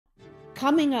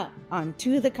Coming up on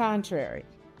To the Contrary.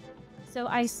 So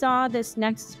I saw this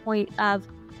next point of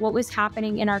what was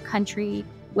happening in our country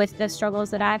with the struggles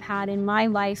that I've had in my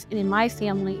life and in my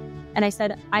family. And I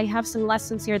said, I have some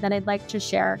lessons here that I'd like to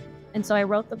share. And so I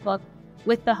wrote the book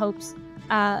with the hopes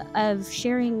of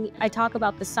sharing. I talk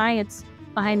about the science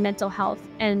behind mental health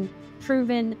and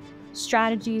proven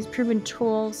strategies, proven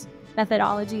tools,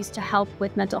 methodologies to help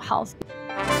with mental health.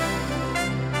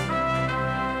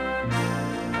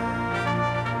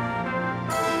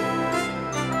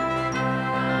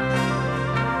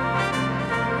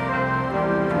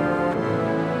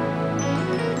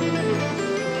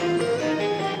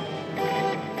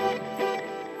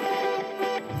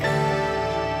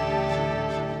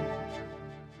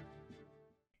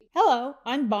 Hello,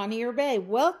 I'm Bonnie Urbay.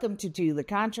 Welcome to the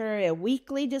Contrary, a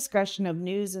weekly discussion of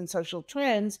news and social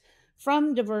trends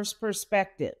from diverse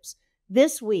perspectives.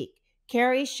 This week,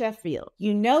 Carrie Sheffield.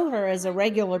 You know her as a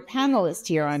regular panelist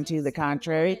here on To the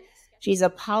Contrary. She's a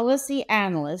policy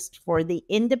analyst for the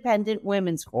Independent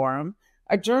Women's Forum,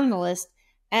 a journalist,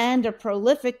 and a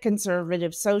prolific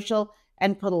conservative social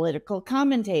and political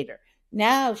commentator.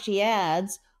 Now she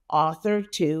adds author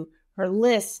to her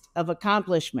list of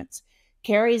accomplishments.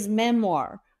 Carrie's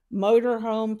memoir,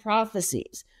 Motorhome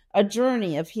Prophecies, A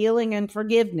Journey of Healing and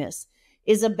Forgiveness,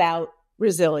 is about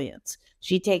resilience.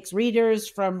 She takes readers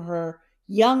from her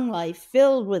young life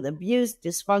filled with abuse,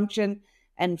 dysfunction,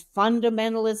 and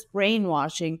fundamentalist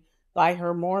brainwashing by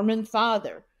her Mormon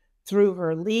father through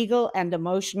her legal and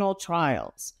emotional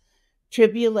trials,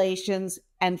 tribulations,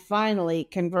 and finally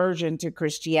conversion to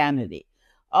Christianity,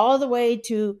 all the way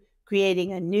to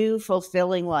creating a new,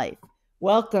 fulfilling life.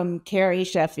 Welcome, Carrie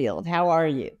Sheffield. How are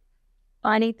you?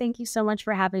 Bonnie, thank you so much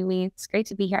for having me. It's great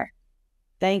to be here.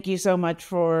 Thank you so much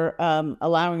for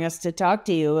allowing us to talk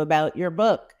to you about your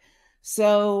book.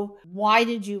 So why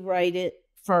did you write it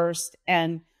first,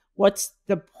 and what's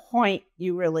the point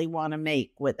you really want to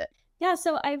make with it? Yeah,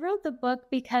 so I wrote the book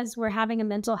because we're having a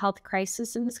mental health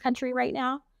crisis in this country right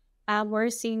now.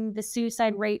 We're seeing the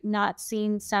suicide rate not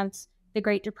seen since the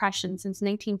Great Depression, since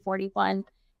 1941.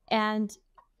 And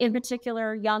in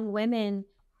particular, young women,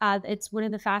 it's one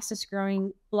of the fastest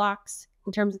growing blocks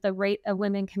in terms of the rate of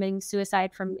women committing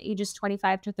suicide from ages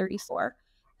 25 to 34.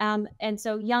 And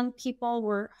so young people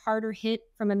were harder hit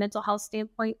from a mental health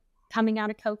standpoint coming out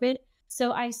of COVID.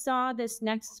 So I saw this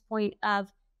next point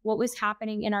of what was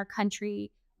happening in our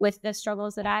country with the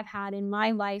struggles that I've had in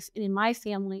my life and in my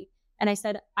family. And I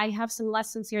said, I have some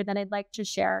lessons here that I'd like to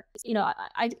share. You know,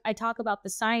 I talk about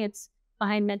the science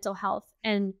behind mental health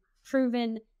and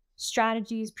proven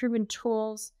strategies, proven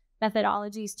tools,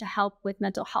 methodologies to help with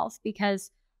mental health, because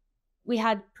we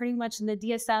had pretty much in the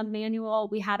DSM manual,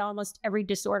 we had almost every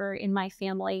disorder in my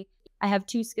family. I have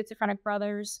 2 schizophrenic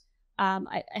brothers.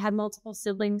 I had multiple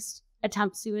siblings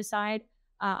attempt suicide.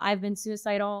 I've been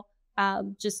suicidal.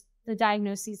 Just the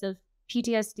diagnoses of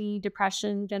PTSD,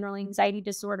 depression, general anxiety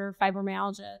disorder,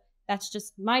 fibromyalgia. That's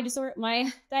just my disorder,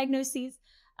 my diagnoses.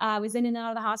 I was in and out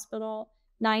of the hospital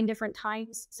 9 different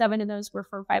times. 7 of those were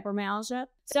for fibromyalgia.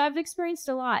 So I've experienced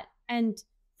a lot. And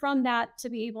from that,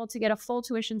 to be able to get a full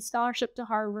tuition scholarship to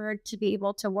Harvard, to be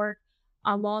able to work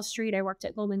on Wall Street, I worked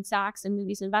at Goldman Sachs and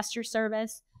Moody's Investor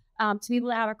Service, to be able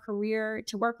to have a career,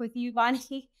 to work with you,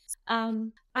 Bonnie.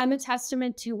 I'm a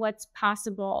testament to what's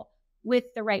possible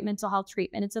with the right mental health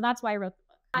treatment. And so that's why I wrote the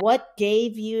book. What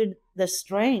gave you the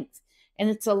strength? And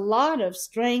it's a lot of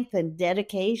strength and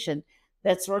dedication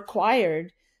that's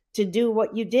required to do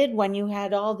what you did when you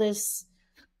had all this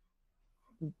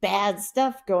bad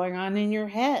stuff going on in your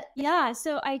head. Yeah.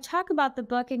 So I talk about the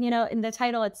book, and, you know, in the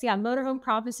title, it's, Motorhome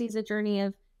Prophecies, A Journey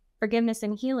of Forgiveness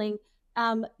and Healing.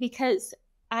 Because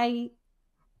the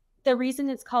reason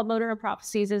it's called Motorhome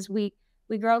Prophecies is we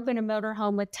grew up in a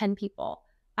motorhome with 10 people.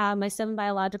 My 7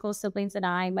 biological siblings and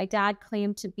I. My dad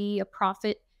claimed to be a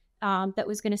prophet that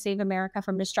was going to save America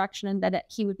from destruction, and that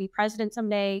he would be president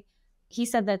someday. He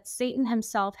said that Satan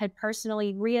himself had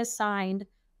personally reassigned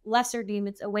lesser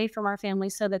demons away from our family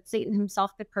so that Satan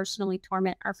himself could personally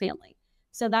torment our family.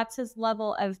 So that's his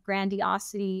level of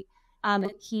grandiosity.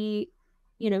 He,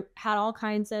 had all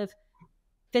kinds of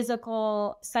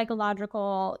physical,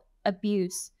 psychological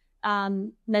abuse,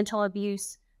 mental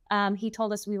abuse. He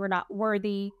told us we were not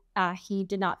worthy. He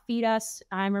did not feed us.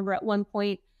 I remember at one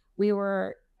point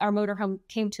our motorhome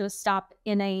came to a stop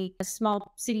in a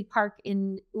small city park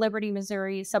in Liberty,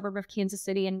 Missouri, a suburb of Kansas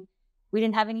City, and we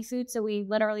didn't have any food, so we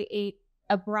literally ate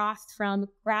a broth from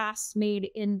grass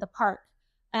made in the park.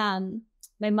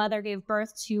 My mother gave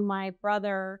birth to my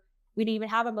brother. We didn't even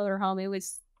have a motorhome. It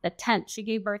was the tent. She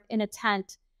gave birth in a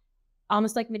tent,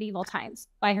 almost like medieval times,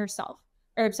 by herself.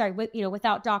 or sorry,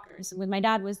 without doctors, when my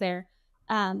dad was there.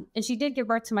 And she did give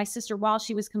birth to my sister while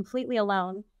she was completely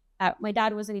alone. My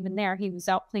dad wasn't even there. He was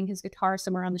out playing his guitar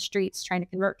somewhere on the streets, trying to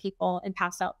convert people and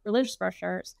pass out religious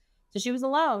brochures. So she was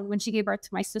alone when she gave birth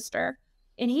to my sister.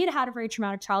 And he had a very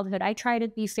traumatic childhood. I try to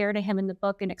be fair to him in the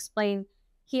book and explain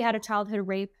he had a childhood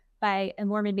rape by a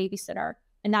Mormon babysitter,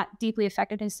 and that deeply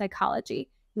affected his psychology.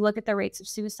 You look at the rates of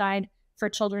suicide for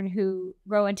children who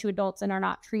grow into adults and are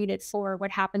not treated for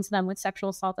what happens to them with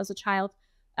sexual assault as a child.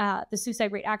 The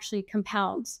suicide rate actually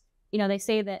compounds. They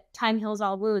say that time heals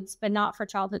all wounds, but not for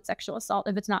childhood sexual assault.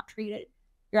 If it's not treated,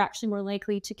 you're actually more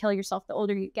likely to kill yourself the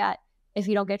older you get if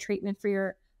you don't get treatment for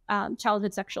your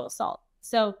childhood sexual assault.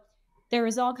 So there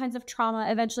was all kinds of trauma.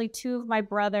 Eventually, 2 of my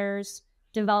brothers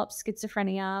developed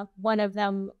schizophrenia. One of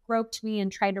them groped me and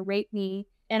tried to rape me,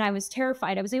 and I was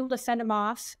terrified. I was able to fend him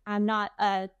off. I'm not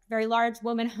a very large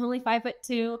woman, only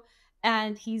 5'2",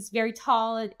 and he's very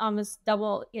tall, at least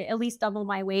double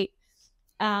my weight.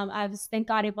 I was, thank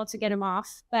God, able to get him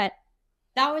off. But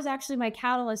that was actually my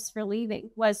catalyst for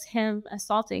leaving, was him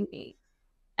assaulting me.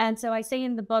 And so I say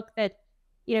in the book that,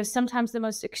 sometimes the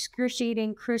most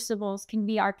excruciating crucibles can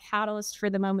be our catalyst for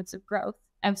the moments of growth.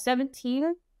 I'm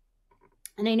 17,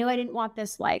 and I knew I didn't want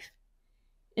this life.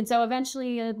 And so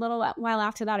eventually, a little while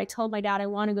after that, I told my dad, I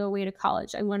want to go away to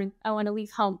college. I want to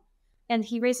leave home. And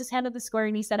he raised his hand at the square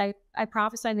and he said, I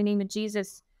prophesy in the name of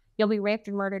Jesus, you'll be raped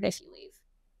and murdered if you leave.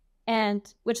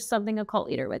 And which is something a cult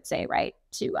leader would say, right?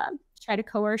 To try to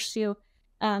coerce you.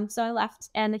 So I left,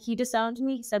 and he disowned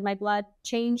me. He said my blood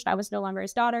changed. I was no longer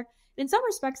his daughter. In some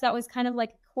respects, that was kind of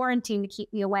like a quarantine to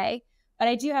keep me away. But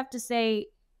I do have to say,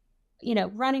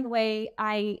 running away,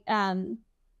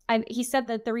 he said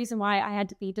that the reason why I had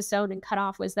to be disowned and cut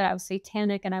off was that I was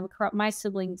satanic and I would corrupt my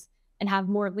siblings and have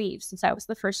more leave since I was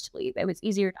the first to leave. It was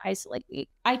easier to isolate me.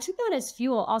 I took that as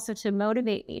fuel also to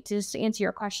motivate me, to just answer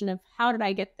your question of how did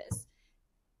I get this?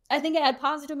 I think I had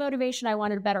positive motivation. I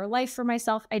wanted a better life for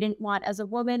myself. I didn't want, as a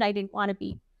woman, I didn't want to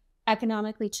be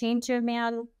economically chained to a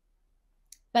man.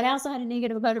 But I also had a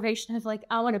negative motivation of like,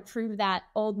 I want to prove that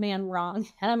old man wrong.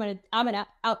 And I'm gonna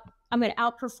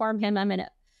outperform him. I'm gonna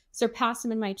surpass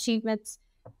him in my achievements.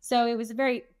 So it was a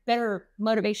very bitter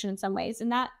motivation in some ways.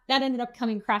 And that ended up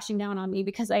coming crashing down on me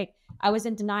because I was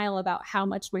in denial about how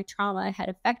much my trauma had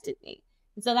affected me.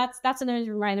 And so that's another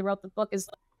reason why I wrote the book is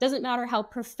doesn't matter how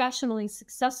professionally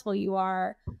successful you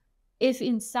are, if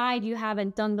inside you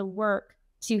haven't done the work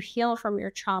to heal from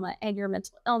your trauma and your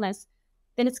mental illness,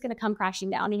 then it's going to come crashing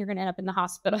down and you're going to end up in the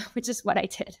hospital, which is what I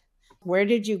did. Where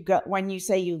did you go when you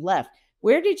say you left?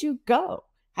 Where did you go?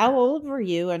 How old were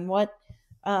you, and what,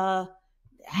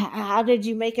 how did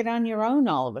you make it on your own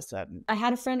all of a sudden? I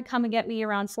had a friend come and get me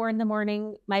around 4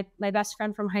 a.m. My best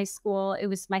friend from high school. It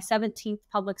was my 17th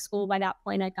public school. By that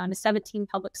point, I'd gone to 17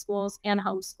 public schools and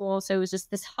homeschool. So it was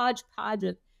just this hodgepodge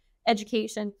of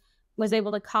education, was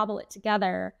able to cobble it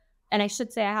together. And I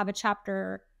should say I have a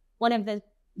chapter. One of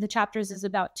the chapters is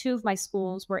about 2 of my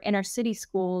schools were inner city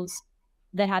schools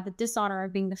that had the dishonor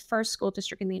of being the first school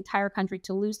district in the entire country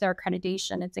to lose their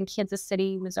accreditation. It's in Kansas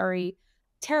City, Missouri.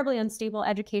 Terribly unstable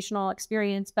educational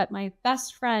experience. But my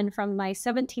best friend from my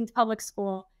 17th public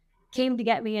school came to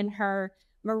get me in her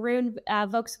maroon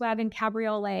Volkswagen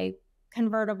Cabriolet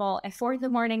convertible at 4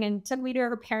 a.m. and took me to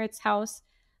her parents' house.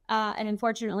 And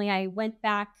unfortunately, I went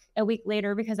back a week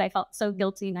later because I felt so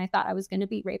guilty and I thought I was going to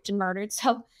be raped and murdered.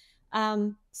 So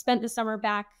spent the summer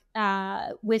back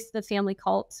with the family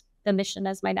cult, the mission,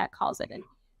 as my dad calls it.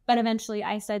 But eventually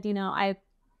I said,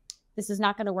 this is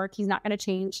not going to work. He's not going to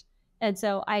change. And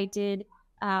so I did.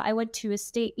 I went to a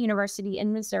state university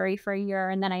in Missouri for a year,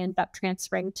 and then I ended up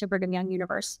transferring to Brigham Young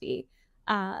University.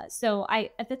 So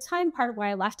at the time, part of why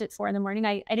I left at 4 a.m,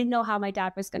 I didn't know how my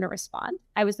dad was going to respond.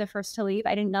 I was the first to leave.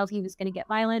 I didn't know if he was going to get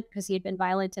violent because he had been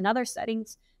violent in other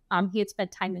settings. He had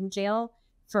spent time in jail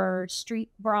for street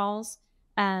brawls.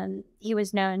 He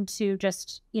was known to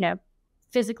just,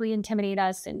 physically intimidate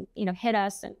us and, hit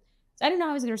us. And so I didn't know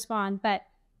how he was going to respond. But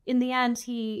in the end,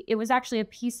 it was actually a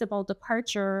peaceable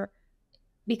departure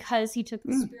because he took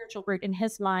the spiritual route in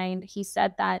his mind. He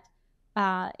said that,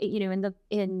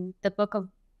 in the Book of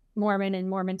Mormon and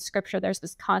Mormon scripture, there's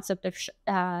this concept of,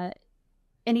 and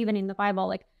even in the Bible,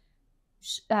 like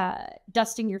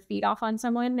dusting your feet off on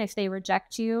someone. If they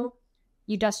reject you,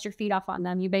 you dust your feet off on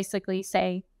them. You basically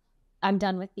say, I'm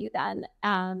done with you then.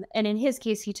 And in his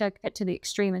case, he took it to the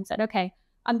extreme and said, okay,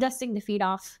 I'm dusting my feet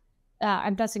off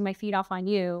on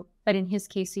you. But in his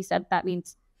case, he said, that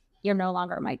means you're no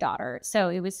longer my daughter. So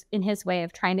it was in his way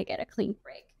of trying to get a clean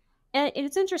break. And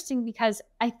it's interesting because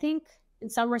I think in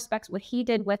some respects, what he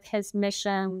did with his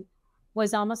mission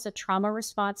was almost a trauma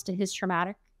response to his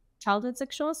traumatic childhood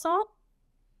sexual assault.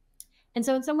 And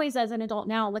so in some ways, as an adult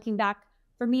now, looking back,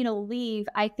 for me to leave,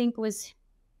 I think was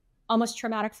almost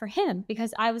traumatic for him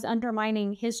because I was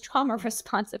undermining his trauma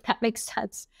response, if that makes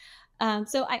sense.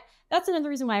 That's another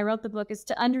reason why I wrote the book, is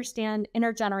to understand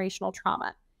intergenerational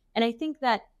trauma. And I think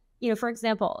that, for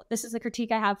example, this is a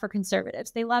critique I have for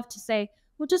conservatives. They love to say,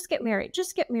 well, just get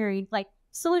married. Like,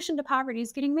 solution to poverty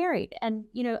is getting married. And,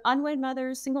 unwed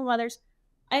mothers, single mothers,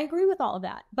 I agree with all of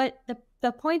that. But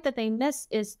the point that they miss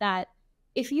is that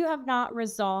if you have not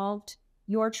resolved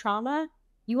your trauma,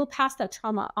 you will pass that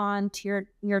trauma on to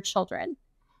your children.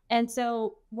 And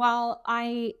so while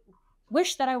I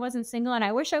wish that I wasn't single, and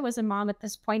I wish I was a mom at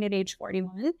this point at age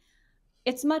 41,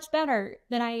 it's much better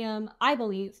than I am, I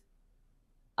believe,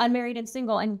 unmarried and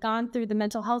single and gone through the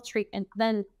mental health treatment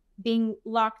than being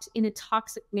locked in a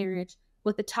toxic marriage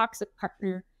with a toxic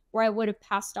partner where I would have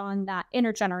passed on that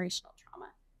intergenerational trauma.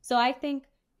 So I think,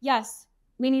 yes,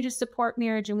 we need to support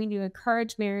marriage and we need to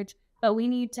encourage marriage, but we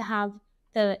need to have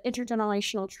the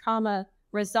intergenerational trauma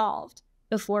resolved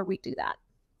before we do that.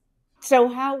 So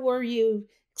how were you,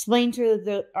 explain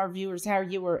to our viewers how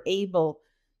you were able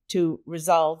to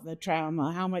resolve the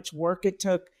trauma, how much work it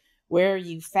took, where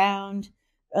you found,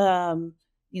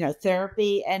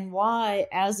 therapy, and why,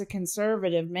 as a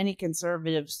conservative, many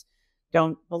conservatives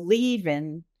don't believe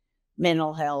in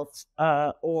mental health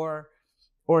or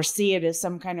see it as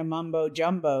some kind of mumbo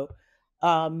jumbo.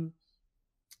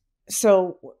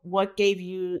 So what gave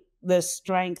you the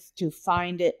strength to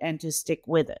find it and to stick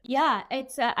with it? Yeah,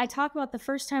 it's I talk about the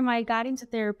first time I got into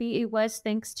therapy. It was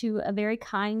thanks to a very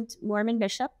kind Mormon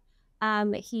bishop. I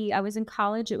was in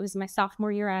college. It was my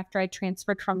sophomore year after I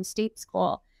transferred from state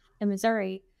school in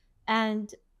Missouri.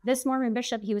 And this Mormon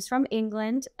bishop, he was from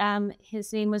England.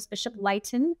 His name was Bishop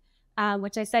Lighton,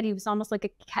 which I said he was almost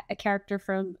like a character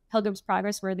from Pilgrim's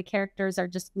Progress, where the characters are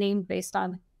just named based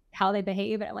on how they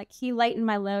behave. And he lightened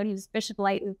my load. He was Bishop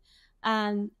Lighton.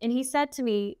 And he said to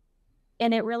me,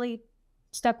 and it really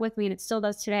stuck with me, and it still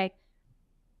does today,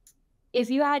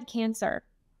 if you had cancer,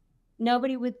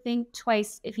 nobody would think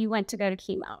twice if you went to go to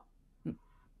chemo.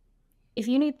 If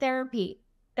you need therapy,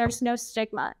 there's no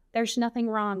stigma. There's nothing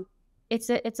wrong. It's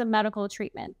a medical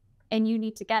treatment, and you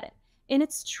need to get it. And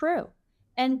it's true.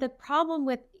 And the problem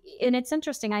and it's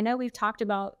interesting, I know we've talked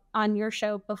about on your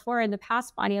show before in the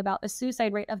past, Bonnie, about the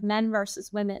suicide rate of men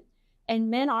versus women.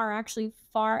 And men are actually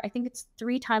I think it's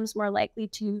 3 times more likely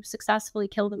to successfully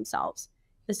kill themselves.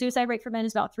 The suicide rate for men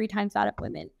is about 3 times that of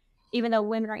women. Even though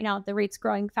women right now, the rate's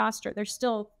growing faster, they're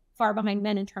still far behind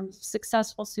men in terms of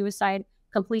successful suicide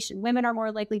completion. Women are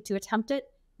more likely to attempt it.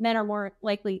 Men are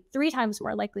 3 times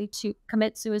more likely to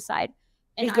commit suicide.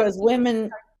 And because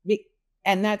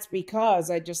and that's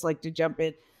because, I'd just like to jump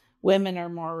in, women are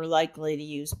more likely to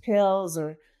use pills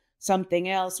or something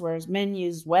else, whereas men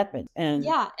use weapons. And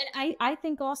I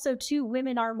think also too,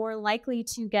 women are more likely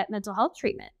to get mental health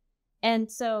treatment.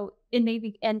 And so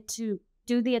and to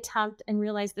do the attempt and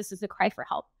realize this is a cry for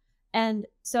help. And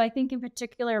so I think in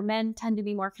particular, men tend to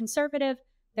be more conservative.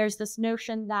 There's this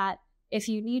notion that if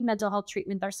you need mental health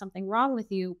treatment, there's something wrong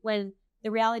with you, when the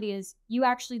reality is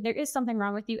there is something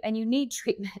wrong with you and you need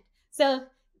treatment. So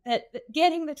that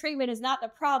getting the treatment is not the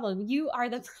problem. You are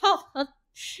the problem.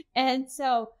 And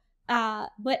so,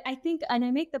 but I think, and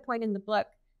I make the point in the book,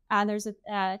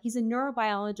 he's a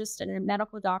neurobiologist and a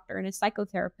medical doctor and a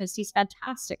psychotherapist. He's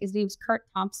fantastic. His name's Kurt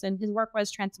Thompson. His work was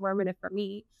transformative for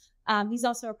me. He's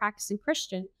also a practicing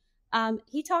Christian.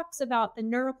 He talks about the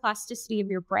neuroplasticity of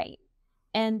your brain,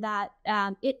 and that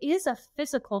it is a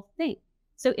physical thing.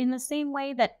 So in the same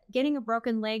way that getting a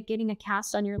broken leg, getting a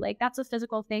cast on your leg, that's a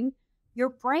physical thing. Your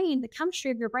brain, the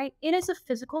chemistry of your brain, it is a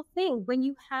physical thing. When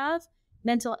you have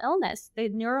mental illness, the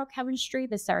neurochemistry,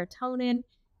 the serotonin,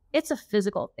 it's a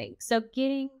physical thing. So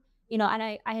getting, and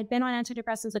I had been on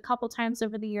antidepressants a couple times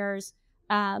over the years,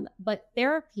 but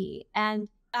therapy and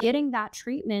getting that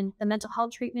treatment, the mental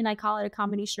health treatment, I call it a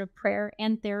combination of prayer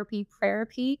and therapy.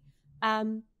 Therapy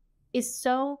is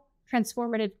so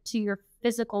transformative to your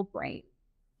physical brain.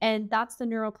 And that's the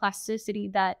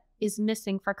neuroplasticity that is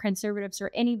missing for conservatives or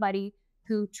anybody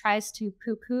who tries to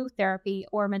poo-poo therapy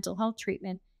or mental health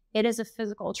treatment. It is a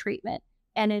physical treatment,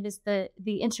 and it is the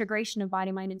integration of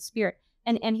body, mind, and spirit.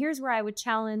 And here's where I would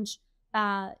challenge,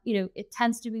 it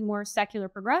tends to be more secular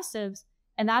progressives,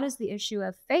 and that is the issue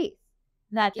of faith,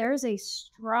 that there is a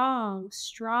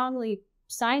strongly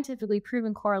scientifically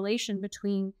proven correlation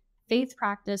between faith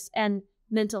practice and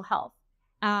mental health.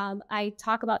 I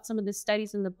talk about some of the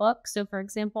studies in the book. So, for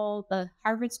example, the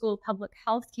Harvard School of Public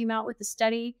Health came out with a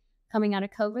study coming out of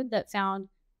COVID that found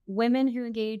women who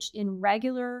engaged in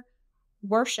regular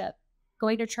worship,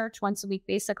 going to church once a week,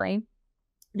 basically,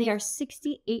 they are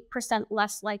 68%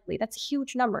 less likely. That's a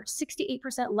huge number.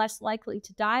 68% less likely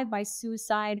to die by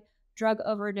suicide, drug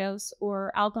overdose,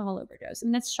 or alcohol overdose.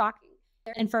 And that's shocking.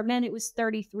 And for men, it was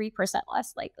 33%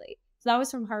 less likely. So that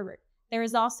was from Harvard. There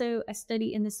is also a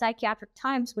study in the Psychiatric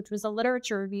Times, which was a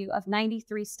literature review of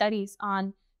 93 studies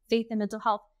on faith and mental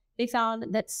health. They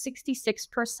found that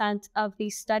 66% of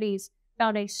these studies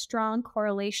found a strong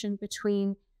correlation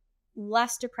between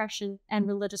less depression and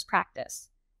religious practice.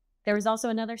 There was also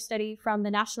another study from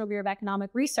the National Bureau of Economic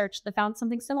Research that found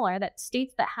something similar, that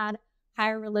states that had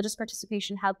higher religious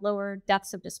participation had lower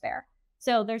deaths of despair.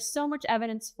 So there's so much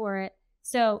evidence for it.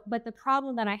 But the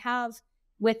problem that I have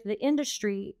with the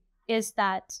industry is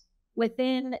that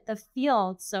within the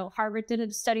field, so Harvard did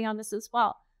a study on this as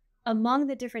well, among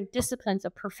the different disciplines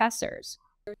of professors,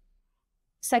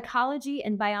 psychology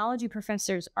and biology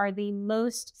professors are the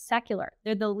most secular.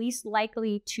 They're the least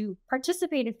likely to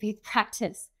participate in faith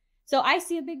practice. So I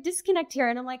see a big disconnect here,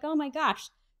 and I'm like, oh my gosh,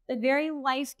 the very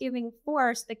life-giving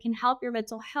force that can help your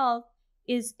mental health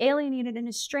is alienated and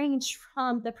estranged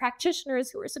from the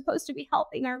practitioners who are supposed to be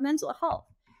helping our mental health.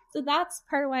 So that's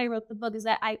part of why I wrote the book, is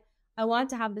that I want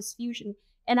to have this fusion.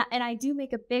 And I do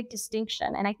make a big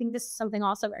distinction, and I think this is something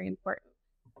also very important.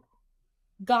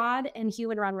 God and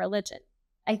human-run religion.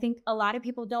 I think a lot of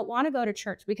people don't want to go to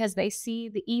church because they see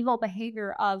the evil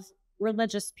behavior of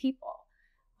religious people.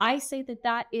 I say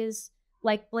that is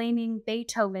like blaming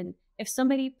Beethoven. If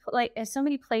somebody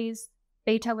plays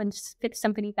Beethoven's Fifth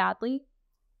Symphony badly,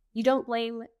 you don't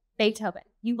blame Beethoven.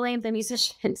 You blame the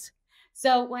musicians.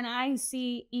 So when I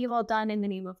see evil done in the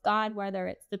name of God, whether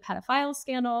it's the pedophile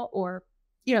scandal or,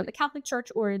 the Catholic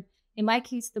Church, or in my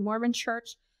case, the Mormon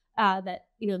Church, that,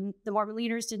 the Mormon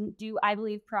leaders didn't do, I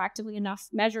believe, proactively enough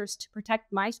measures to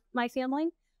protect my family,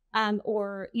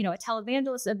 or, a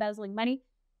televangelist embezzling money.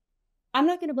 I'm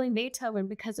not going to blame Beethoven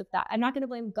because of that. I'm not going to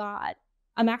blame God.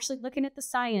 I'm actually looking at the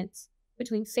science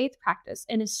between faith practice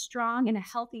and a strong and a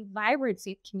healthy, vibrant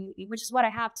faith community, which is what I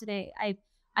have today.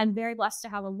 I'm very blessed to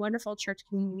have a wonderful church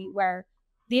community where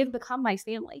they have become my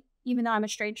family. Even though I'm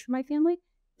estranged from my family,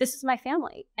 this is my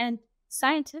family. And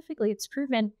scientifically, it's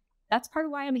proven that's part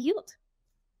of why I'm healed.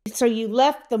 So you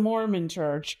left the Mormon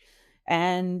church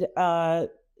and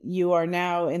you are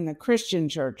now in the Christian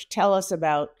church. Tell us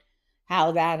about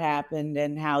how that happened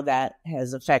and how that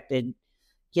has affected,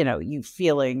 you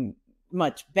feeling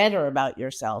much better about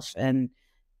yourself and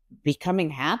becoming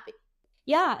happy.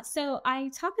 Yeah. So I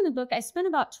talk in the book, I spent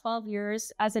about 12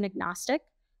 years as an agnostic.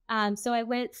 So I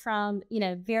went from,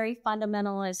 very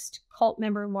fundamentalist cult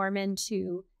member Mormon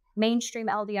to mainstream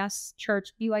LDS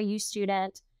church, BYU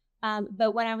student.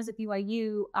 But when I was at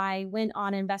BYU, I went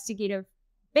on an investigative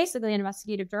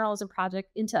journalism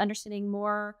project into understanding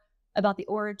more about the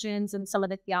origins and some of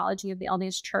the theology of the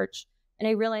LDS church. And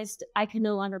I realized I could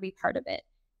no longer be part of it.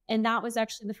 And that was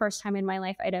actually the first time in my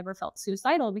life I'd ever felt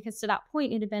suicidal, because to that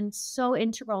point, it had been so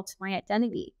integral to my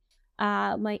identity.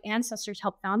 My ancestors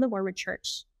helped found the Mormon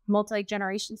church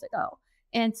multi-generations ago.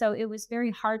 And so it was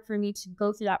very hard for me to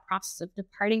go through that process of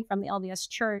departing from the LDS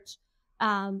church.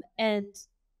 And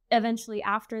eventually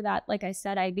after that, like I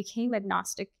said, I became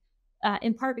agnostic,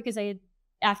 in part because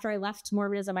after I left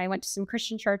Mormonism, I went to some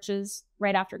Christian churches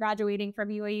right after graduating from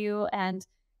BYU and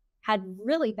had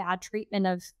really bad treatment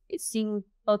of seeing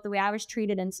both the way I was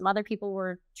treated and some other people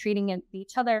were treating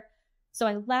each other. So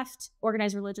I left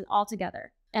organized religion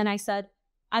altogether. And I said,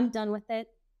 I'm done with it.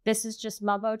 This is just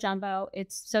mumbo jumbo.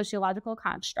 It's sociological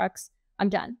constructs. I'm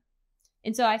done.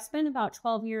 And so I spent about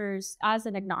 12 years as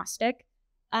an agnostic.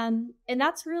 And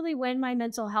that's really when my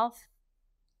mental health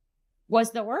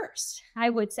was the worst, I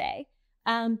would say.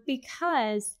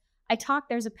 Because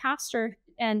there's a pastor,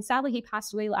 and sadly he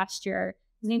passed away last year.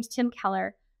 His name's Tim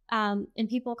Keller. And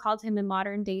people called him a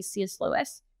modern day C.S.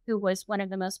 Lewis, who was one of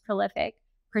the most prolific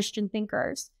Christian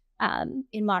thinkers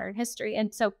in modern history.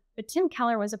 But Tim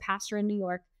Keller was a pastor in New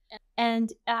York,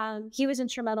 and he was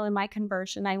instrumental in my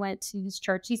conversion. I went to his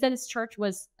church. He said his church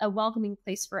was a welcoming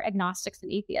place for agnostics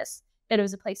and atheists, that it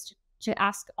was a place to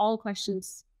ask all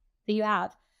questions that you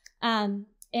have. And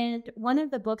one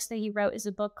of the books that he wrote is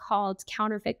a book called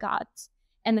Counterfeit Gods.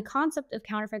 And the concept of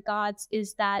counterfeit gods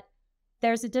is that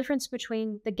there's a difference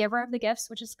between the giver of the gifts,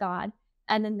 which is God,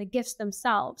 and then the gifts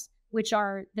themselves, which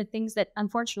are the things that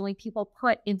unfortunately people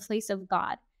put in place of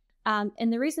God.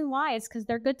 And the reason why is because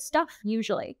they're good stuff,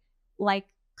 usually, like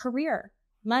career,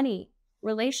 money,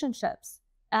 relationships,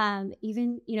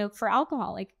 even, for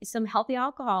alcohol, like some healthy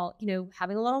alcohol,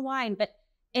 having a little wine, but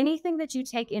anything that you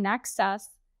take in excess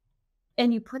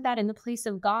and you put that in the place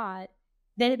of God,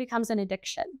 then it becomes an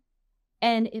addiction.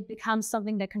 And it becomes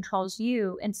something that controls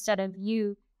you instead of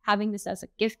you having this as a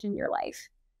gift in your life.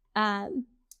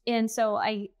 And so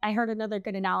I heard another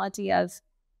good analogy of,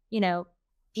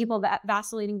 people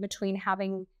vacillating between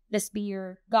having this be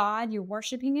your God, you're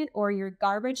worshiping it, or you're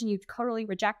garbage and you totally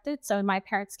reject it. So in my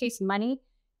parents' case, money,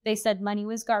 they said money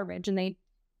was garbage,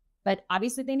 but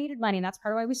obviously they needed money, and that's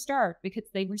part of why we starved, because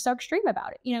they were so extreme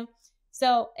about it,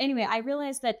 So anyway, I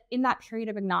realized that in that period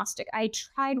of agnostic, I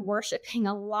tried worshiping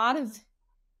a lot of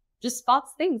just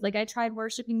false things. Like I tried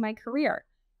worshiping my career,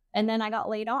 and then I got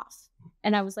laid off.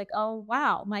 And I was like, oh,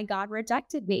 wow, my God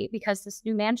rejected me because this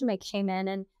new management came in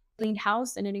and cleaned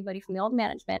house, and anybody from the old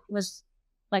management was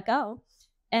let go.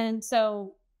 And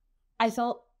so I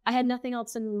felt I had nothing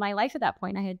else in my life at that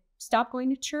point. I had stopped going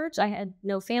to church. I had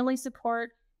no family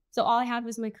support. So all I had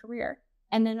was my career.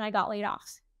 And then I got laid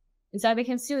off. And so I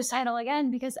became suicidal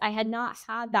again because I had not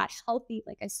had that healthy,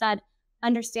 like I said,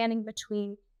 understanding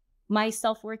between my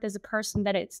self-worth as a person,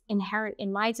 that it's inherent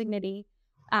in my dignity,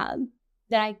 that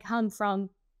I come from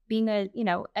being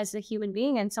as a human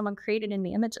being and someone created in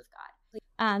the image of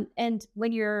God. And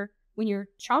when you're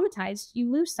traumatized,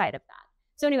 you lose sight of that.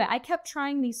 So anyway, I kept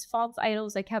trying these false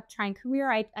idols. I kept trying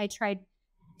career. I tried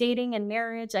dating and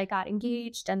marriage. I got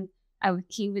engaged, and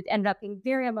he would end up being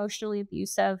very emotionally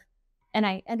abusive. And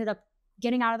I ended up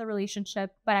getting out of the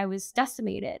relationship, but I was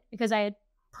decimated because I had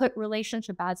put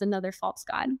relationship as another false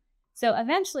God. So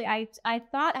eventually I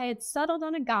thought I had settled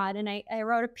on a God, and I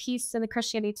wrote a piece in the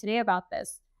Christianity Today about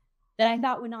this that I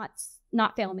thought would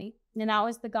not fail me. And that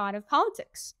was the God of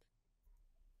politics.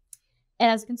 And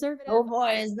as a conservative, oh boy,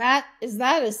 is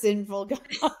that a sinful God?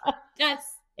 That's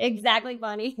exactly,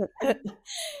 Bonnie.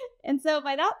 And so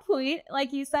by that point,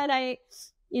 like you said, I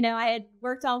had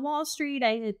worked on Wall Street.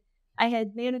 I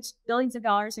had managed billions of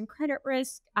dollars in credit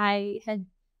risk. I had,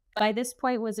 by this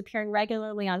point, was appearing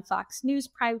regularly on Fox News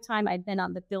primetime. I'd been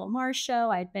on the Bill Maher show.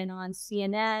 I'd been on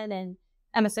CNN and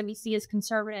MSNBC as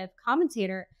conservative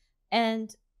commentator.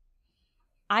 And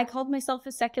I called myself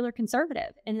a secular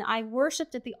conservative, and I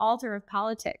worshiped at the altar of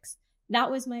politics.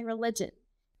 That was my religion.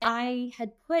 I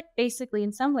had put basically,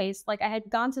 in some ways, like I had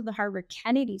gone to the Harvard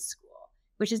Kennedy School,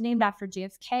 which is named after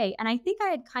JFK. And I think I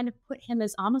had kind of put him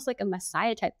as almost like a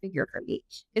Messiah type figure for me,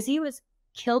 because he was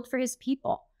killed for his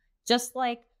people, just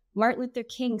like Martin Luther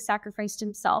King sacrificed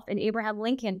himself, and Abraham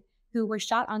Lincoln, who was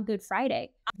shot on Good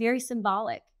Friday. Very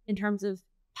symbolic in terms of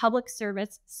public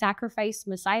service, sacrifice,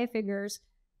 Messiah figures.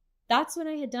 That's what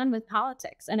I had done with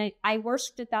politics. And I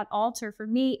worshiped at that altar. For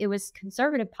me, it was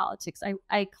conservative politics.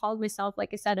 I called myself, like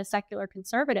I said, a secular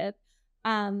conservative.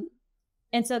 And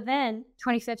so then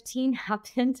 2015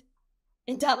 happened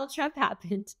and Donald Trump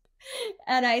happened.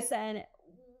 And I said,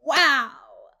 wow,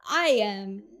 I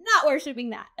am not worshiping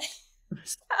that.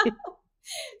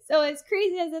 So as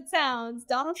crazy as it sounds,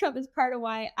 Donald Trump is part of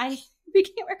why I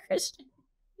became a Christian.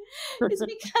 It's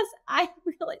because I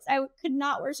realized I could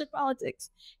not worship politics,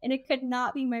 and it could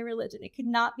not be my religion. It could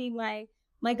not be my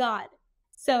God.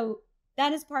 So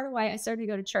that is part of why I started to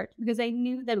go to church, because I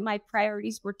knew that my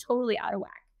priorities were totally out of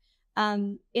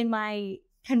whack. In my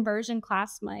conversion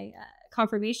class, my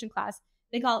confirmation class,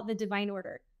 they call it the divine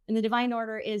order. And the divine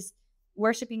order is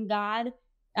worshiping God,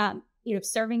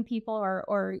 serving people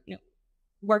or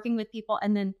working with people,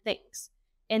 and then things.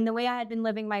 And the way I had been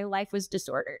living my life was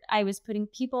disordered. I was putting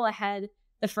people ahead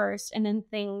the first, and then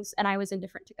things, and I was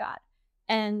indifferent to God.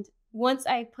 And once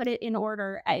I put it in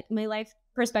order, my life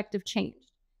perspective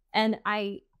changed. And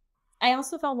I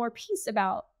also felt more peace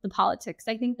about the politics.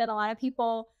 I think that a lot of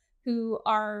people who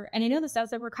are, and I know this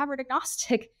as a recovered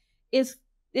agnostic, if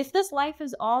this life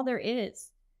is all there is,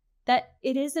 that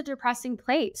it is a depressing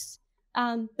place.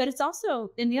 But it's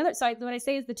also, in the other side, what I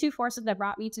say is the two forces that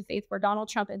brought me to faith were Donald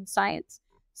Trump and science.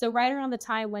 So right around the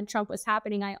time when Trump was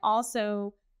happening, I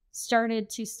also started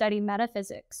to study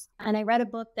metaphysics. And I read a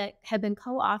book that had been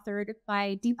co-authored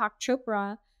by Deepak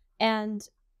Chopra and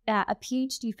a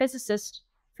PhD physicist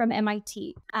from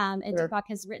MIT. And sure. Deepak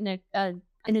has written an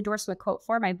endorsement quote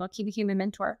for my book. He became a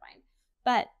mentor of mine.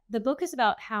 But the book is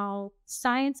about how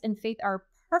science and faith are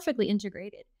perfectly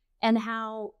integrated, and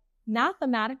how,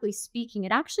 mathematically speaking,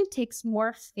 it actually takes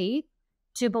more faith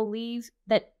to believe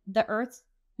that the earth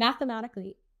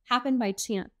mathematically happened by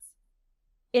chance.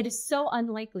 It is so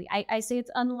unlikely. I say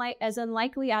it's as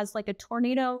unlikely as like a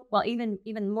tornado. Well, even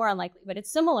more unlikely, but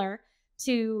it's similar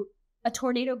to a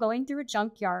tornado going through a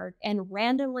junkyard and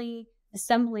randomly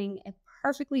assembling a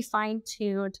perfectly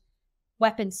fine-tuned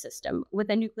weapon system with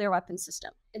a nuclear weapon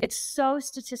system. It's so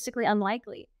statistically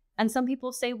unlikely. And some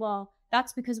people say, well,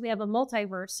 that's because we have a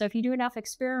multiverse. So if you do enough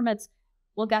experiments,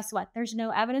 well, guess what? There's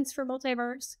no evidence for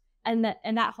multiverse. And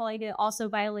that whole idea also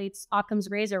violates Occam's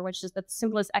razor, which is that the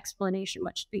simplest explanation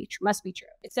must be true.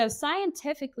 So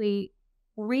scientifically,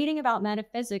 reading about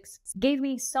metaphysics gave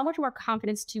me so much more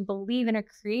confidence to believe in a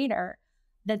creator,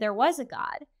 that there was a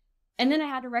God. And then I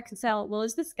had to reconcile, well,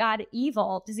 is this God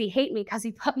evil? Does he hate me because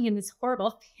he put me in this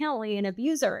horrible family and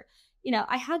abuser?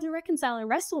 I had to reconcile and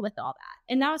wrestle with all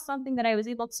that. And that was something that I was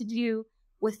able to do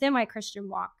within my Christian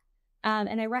walk.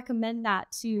 And I recommend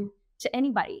that to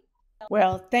anybody.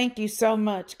 Well, thank you so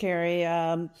much, Carrie.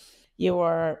 You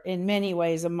are in many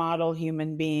ways a model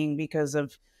human being because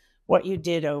of what you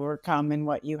did overcome and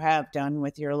what you have done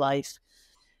with your life.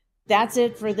 That's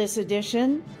it for this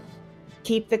edition.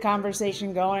 Keep the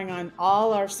conversation going on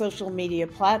all our social media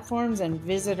platforms and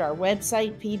visit our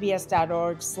website,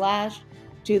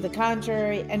 pbs.org/to the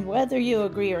contrary. And whether you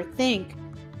agree or think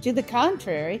to the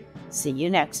contrary, see you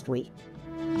next week.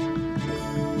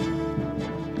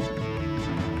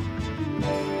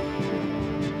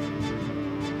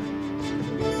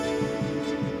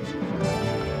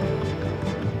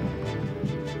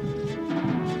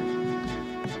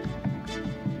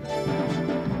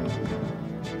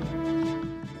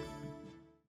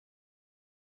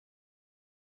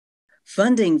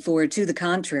 Funding for To the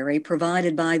Contrary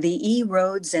provided by the E.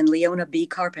 Rhodes and Leona B.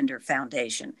 Carpenter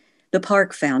Foundation, the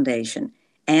Park Foundation,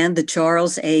 and the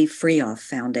Charles A. Freoff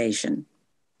Foundation.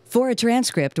 For a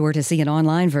transcript or to see an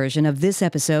online version of this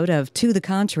episode of To the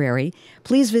Contrary,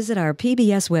 please visit our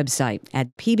PBS website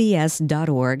at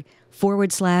pbs.org/to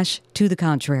the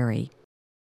contrary.